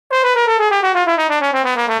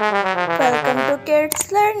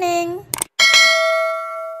kids learning.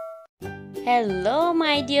 Hello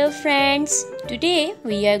my dear friends. Today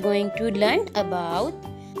we are going to learn about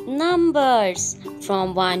numbers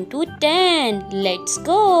from 1 to 10. Let's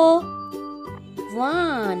go.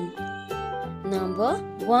 1. Number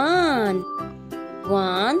 1.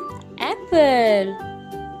 1 apple.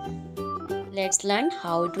 Let's learn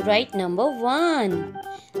how to write number 1.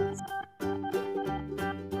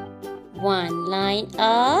 1 line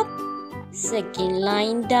up, second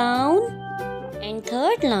line down, and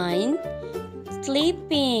third line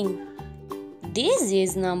sleeping. This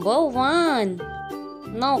is number 1.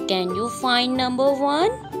 Now can you find number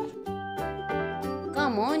 1?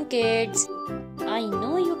 Come on kids, I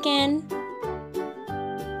know you can.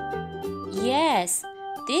 Yes,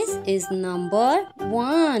 this is number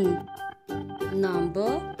 1.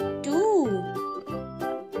 Number 2.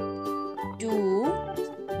 2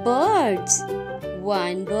 birds.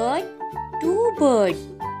 1 bird, 2 bird.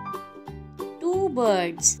 2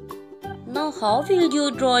 birds. Now how will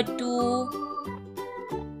you draw 2?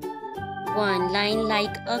 1 line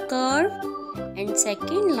like a curve and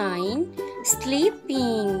second line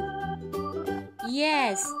sleeping.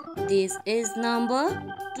 Yes, this is number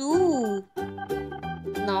 2.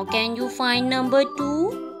 Now can you find number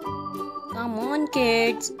 2? Come on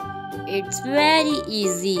kids, it's very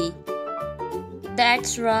easy.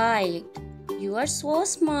 That's right, you are so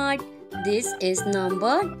smart. This is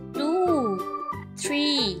number 2.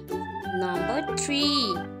 3. Number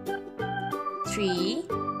 3. 3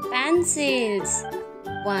 pencils.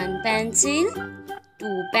 1 pencil,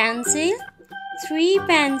 2 pencil, 3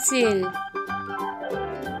 pencil.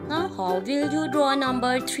 Now how will you draw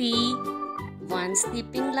number 3? 1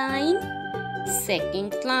 sleeping line,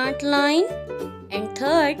 second slant line, and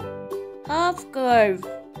third half curve.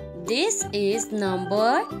 This is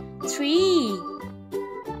number 3.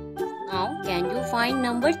 Now can you find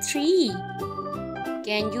number 3?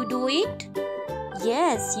 Can you do it?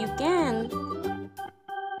 Yes, you can.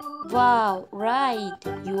 Wow, right.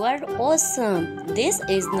 You are awesome. This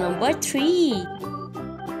is number 3.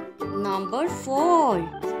 Number 4.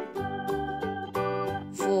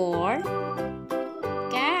 4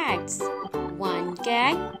 cats. 1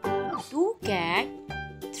 cat, 2 cat,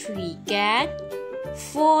 3 cat,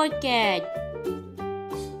 4 cat.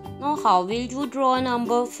 Now how will you draw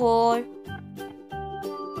number 4?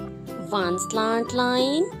 1 slant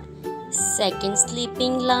line, second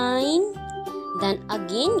sleeping line, then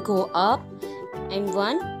again go up and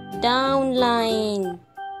 1 down line.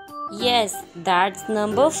 Yes, that's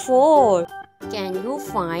number 4. Can you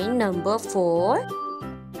find number 4?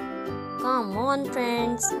 Come on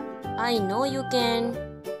friends, I know you can.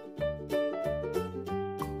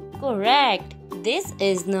 Correct, this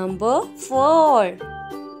is number 4.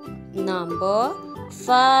 Number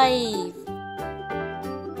 5.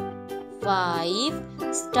 5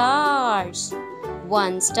 stars.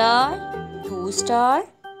 1 star, 2 star,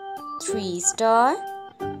 3 star,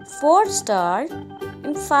 4 star,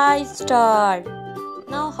 and 5 star.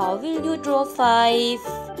 Now how will you draw 5?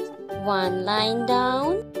 1 line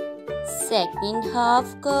down, second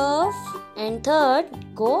half curve, and third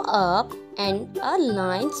go up and a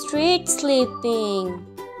line straight sleeping.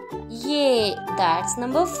 Yay, that's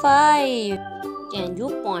number 5. Can you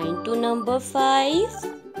point to number 5?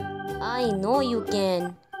 I know you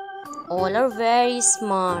can. All are very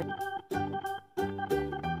smart.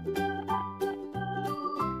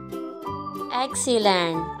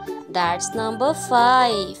 Excellent. That's number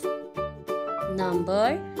 5.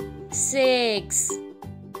 Number 6.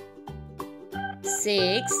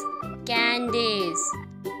 6 candies.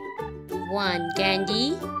 1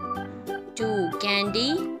 candy, 2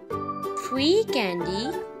 candy, 3 candy,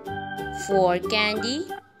 4 candy,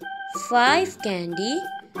 5 candy,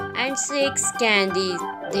 and 6 candies.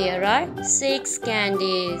 There are 6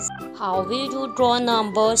 candies. How will you draw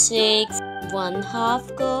number 6? 1 half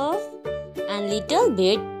curve and little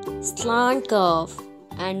bit slant curve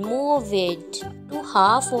and move it to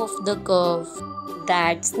half of the curve.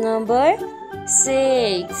 That's number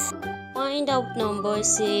 6. Find out number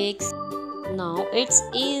 6. Now it's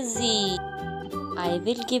easy. I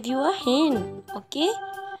will give you a hint, okay?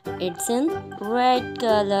 It's in red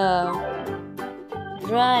color.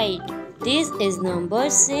 Right, this is number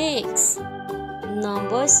 6.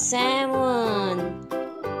 Number 7.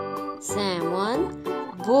 7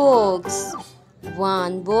 books.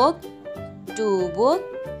 1 book, 2 book,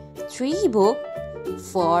 3 book,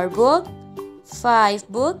 4 book, 5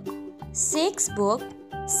 book, 6 book,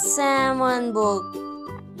 7 book.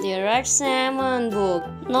 There are 7 books.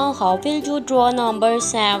 Now how will you draw number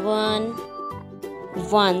 7?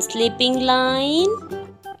 1 sleeping line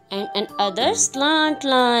and another slant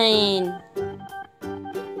line.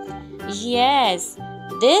 Yes,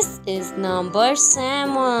 this is number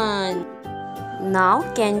 7. Now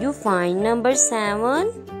can you find number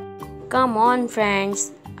 7? Come on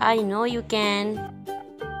friends, I know you can.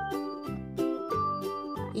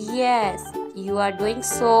 Yes, you are doing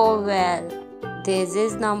so well. This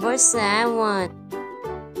is number 7.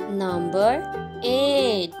 Number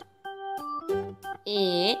 8.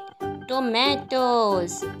 8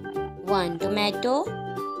 tomatoes. 1 tomato,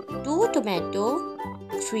 2 tomato,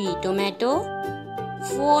 3 tomato,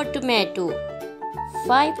 4 tomato,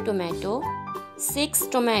 5 tomato, 6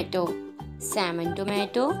 tomato, 7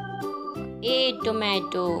 tomato, 8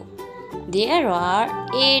 tomato. There are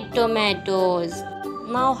 8 tomatoes.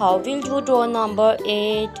 Now how will you draw number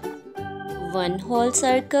 8? One whole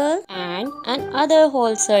circle and another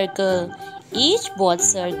whole circle. Both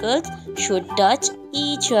circles should touch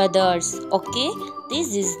each others. Okay,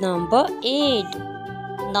 this is number 8.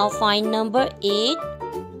 Now find number 8.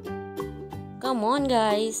 Come on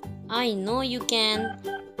guys, I know you can.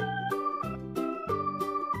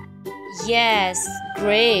 Yes,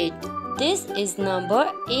 great. This is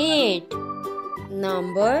number 8.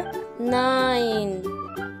 Number 9.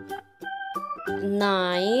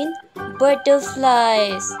 9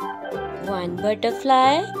 butterflies. 1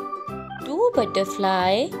 butterfly, 2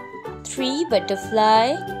 butterfly, 3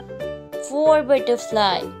 butterfly, 4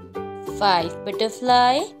 butterfly, 5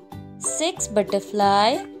 butterfly, 6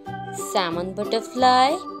 butterfly, 7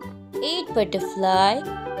 butterfly, 8 butterfly,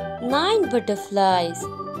 9 butterflies.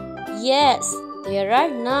 Yes, there are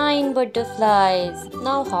 9 butterflies.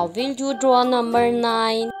 Now how will you draw number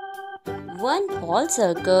 9? One whole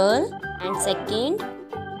circle and second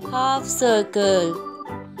half circle.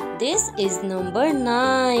 This is number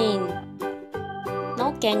 9.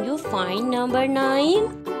 Now can you find number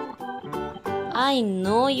 9? I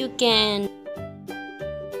know you can.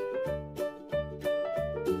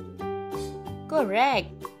 Correct.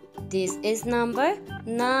 This is number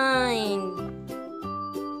 9.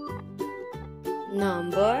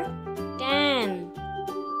 Number 10.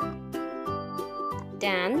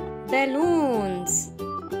 10 balloons.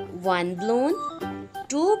 1 balloon,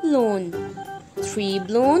 2 balloon, 3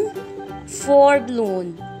 balloon, 4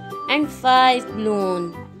 balloon and 5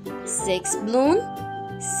 balloon, 6 balloon,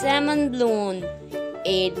 7 balloon,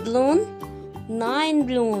 8 balloon, 9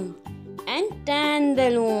 balloon and 10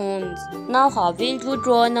 balloons. Now how will you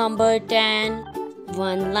draw number 10?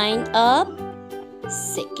 One line up,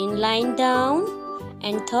 second line down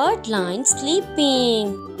and third line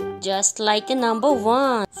sleeping. Just like a number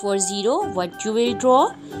 1. For 0, what you will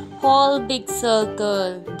draw? Whole big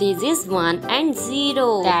circle. This is 1 and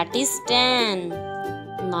 0. That is 10.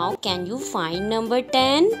 Now can you find number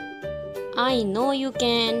 10? I know you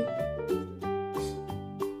can.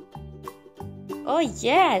 Oh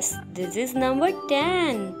yes, this is number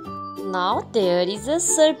 10. Now there is a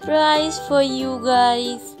surprise for you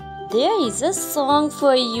guys. There is a song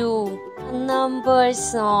for you. A number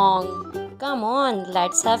song. Come on,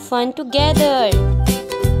 let's have fun together.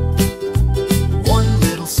 One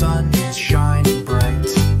little sun is shining bright.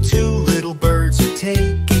 2 little birds are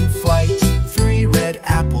taking flight. 3 red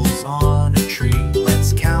apples on a tree.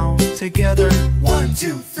 Let's count together. 1,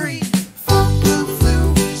 2, 3. 4 blue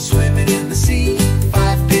flew, swimming in the sea.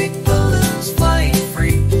 5 big balloons flying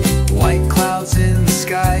free. White clouds in the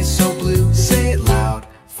sky so blue. Say it loud.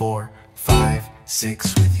 4, 5,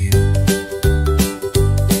 6 with you.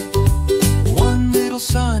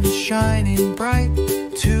 Sun is shining bright.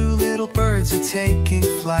 2 little birds are taking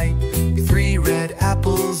flight. 3 red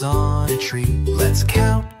apples on a tree. Let's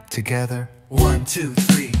count together. 1, 2,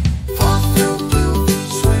 3. 4 blue blue,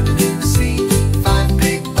 swimming in the sea. 5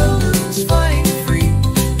 big balloons flying free.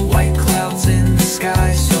 White clouds in the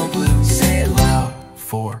sky so blue. Say it loud.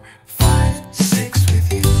 4, 5, 6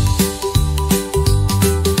 with you.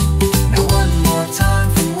 Now one more time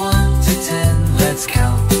from 1 to 10. Let's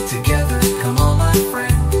count together. Come on my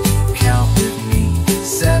friend, count with me.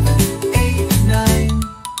 7, 8, 9.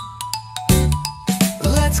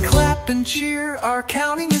 Let's clap and cheer, our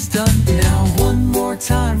counting is done. Now one more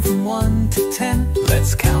time from 1 to 10.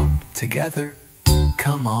 Let's count together.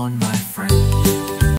 Come on my friend.